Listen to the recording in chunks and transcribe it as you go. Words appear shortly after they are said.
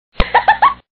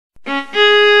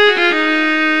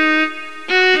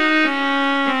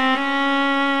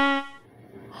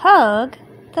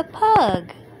the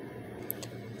pug.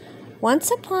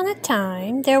 Once upon a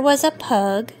time, there was a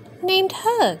pug named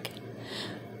Hug,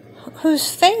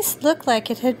 whose face looked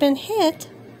like it had been hit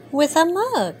with a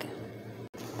mug.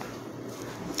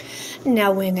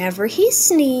 Now, whenever he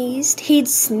sneezed, he'd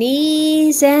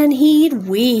sneeze and he'd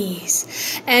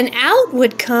wheeze, and out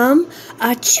would come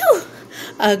a chew,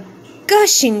 a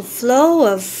gushing flow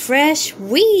of fresh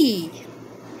wee.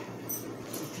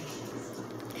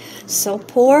 So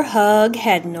poor Hug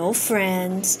had no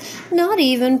friends, not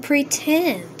even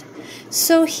pretend,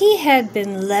 so he had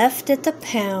been left at the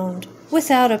pound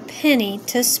without a penny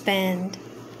to spend.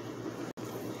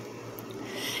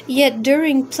 Yet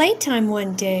during playtime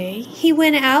one day, he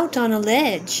went out on a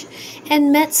ledge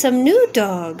and met some new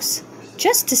dogs,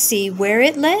 just to see where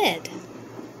it led.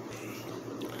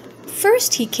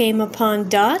 First he came upon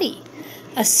Dotty,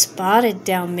 a spotted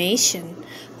Dalmatian,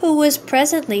 who was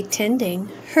presently tending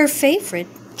her favorite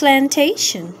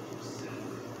plantation.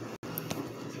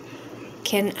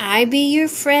 "Can I be your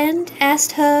friend?"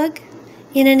 asked Hug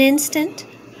in an instant,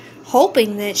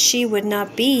 hoping that she would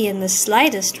not be in the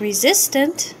slightest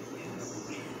resistant.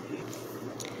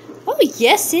 "Oh,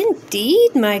 yes,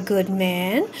 indeed, my good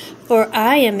man, for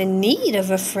I am in need of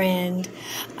a friend.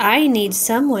 I need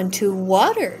someone to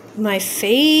water my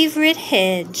favorite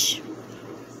hedge."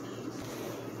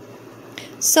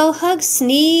 So Hug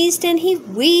sneezed and he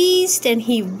wheezed and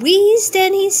he wheezed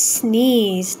and he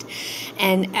sneezed,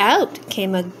 and out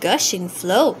came a gushing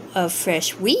flow of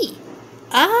fresh wee.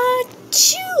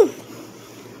 Achoo!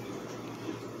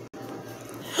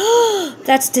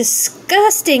 "That's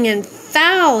disgusting and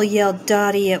foul!" yelled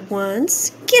Dotty at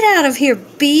once. "Get out of here,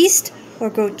 beast, or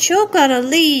go choke on a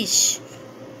leash."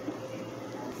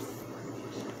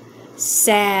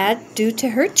 Sad due to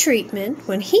her treatment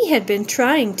when he had been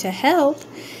trying to help,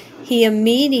 he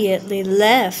immediately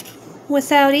left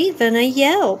without even a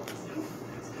yelp.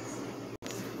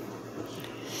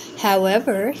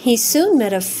 However, he soon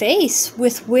met a face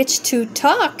with which to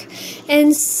talk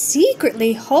and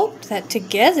secretly hoped that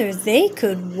together they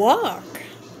could walk.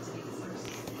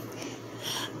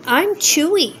 "I'm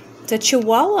Chewy, the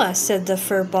Chihuahua," said the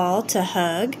furball to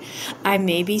Hug. "I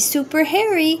may be super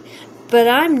hairy, but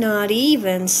I'm not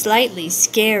even slightly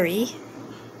scary."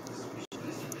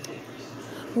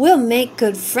 "We'll make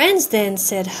good friends then,"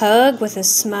 said Hug with a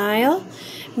smile.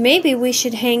 "Maybe we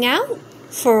should hang out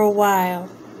for a while."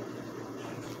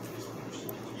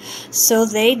 So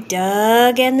they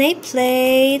dug and they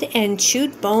played and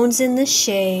chewed bones in the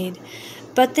shade.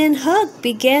 But then Hug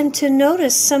began to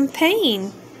notice some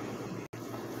pain.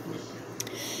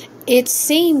 It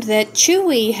seemed that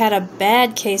Chewy had a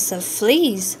bad case of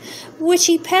fleas, which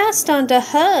he passed on to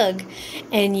Hug,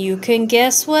 and you can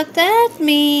guess what that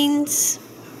means.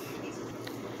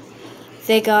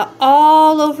 They got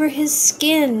all over his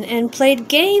skin and played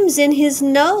games in his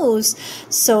nose,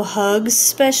 so Hug's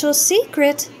special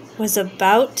secret was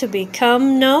about to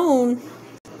become known.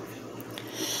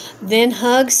 Then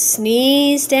Hug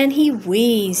sneezed and he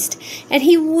wheezed, and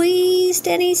he wheezed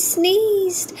and he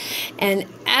sneezed, and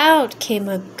out came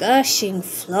a gushing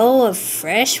flow of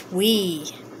fresh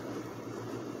wee.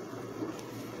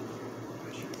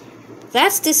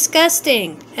 "That's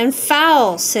disgusting and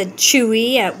foul," said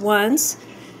Chewy at once.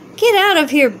 "Get out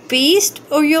of here, beast,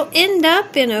 or you'll end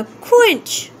up in a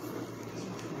quench."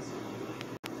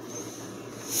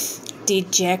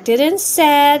 Dejected and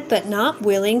sad, but not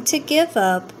willing to give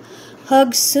up,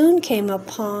 Hug soon came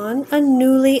upon a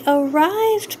newly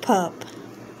arrived pup.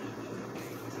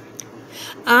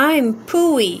 "I'm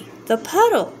Pooey, the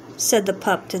puddle," said the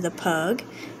pup to the pug.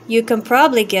 "You can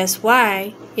probably guess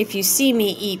why, if you see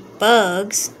me eat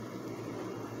bugs."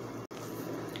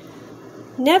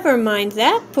 "Never mind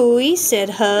that, Pooey,"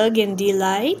 said Hug in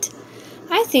delight.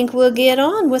 "I think we'll get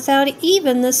on without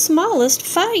even the smallest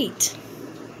fight."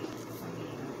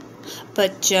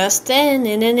 But just then,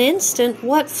 in an instant,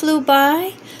 what flew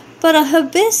by but a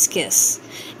hibiscus,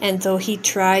 and though he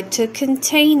tried to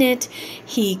contain it,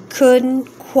 he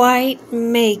couldn't quite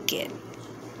make it.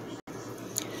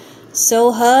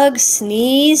 So Hug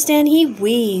sneezed and he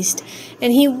wheezed,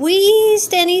 and he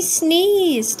wheezed and he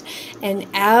sneezed, and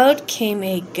out came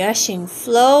a gushing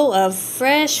flow of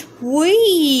fresh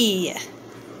wee.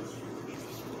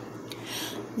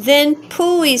 Then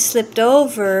Pooey slipped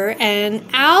over, and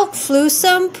out flew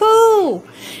some poo,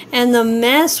 and the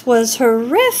mess was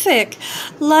horrific,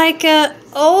 like a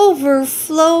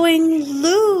overflowing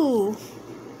loo.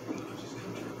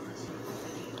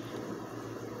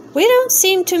 "We don't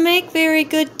seem to make very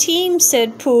good teams,"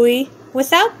 said Pooey.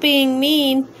 "Without being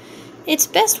mean, it's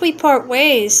best we part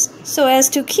ways, so as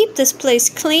to keep this place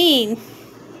clean."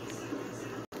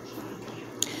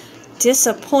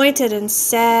 Disappointed and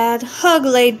sad, Hug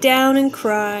lay down and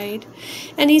cried,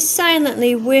 and he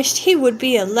silently wished he would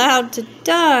be allowed to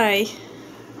die.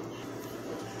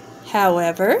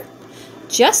 However,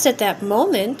 just at that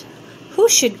moment, who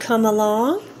should come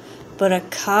along but a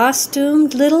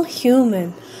costumed little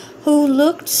human who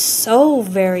looked so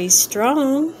very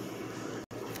strong.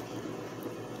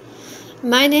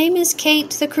 "My name is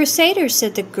Kate the Crusader,"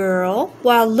 said the girl,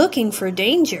 while looking for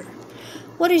danger.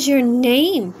 "What is your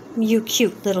name, you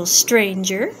cute little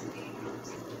stranger?"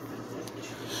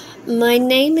 "My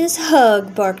name is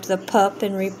Hug," barked the pup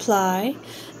in reply,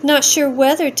 not sure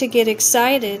whether to get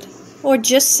excited or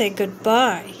just say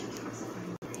goodbye.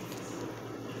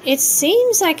 "It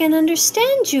seems I can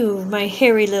understand you, my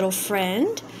hairy little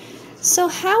friend. So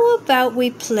how about we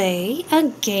play a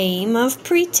game of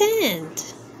pretend?"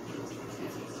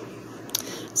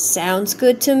 "Sounds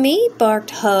good to me,"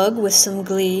 barked Hug with some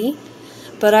glee.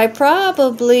 "But I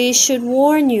probably should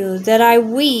warn you that I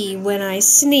wee when I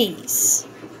sneeze."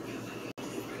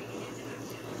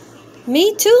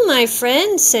 "Me too, my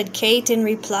friend," said Kate in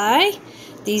reply.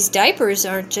 "These diapers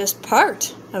aren't just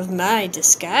part of my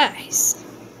disguise."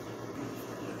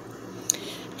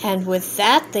 And with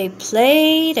that they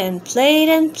played and played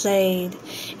and played,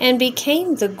 and became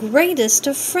the greatest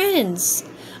of friends,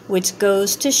 which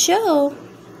goes to show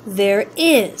there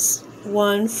is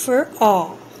one for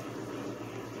all.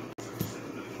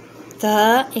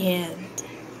 The end.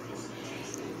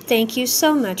 Thank you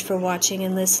so much for watching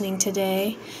and listening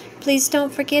today. Please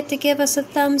don't forget to give us a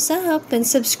thumbs up and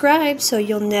subscribe so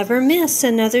you'll never miss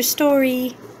another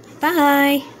story.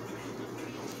 Bye.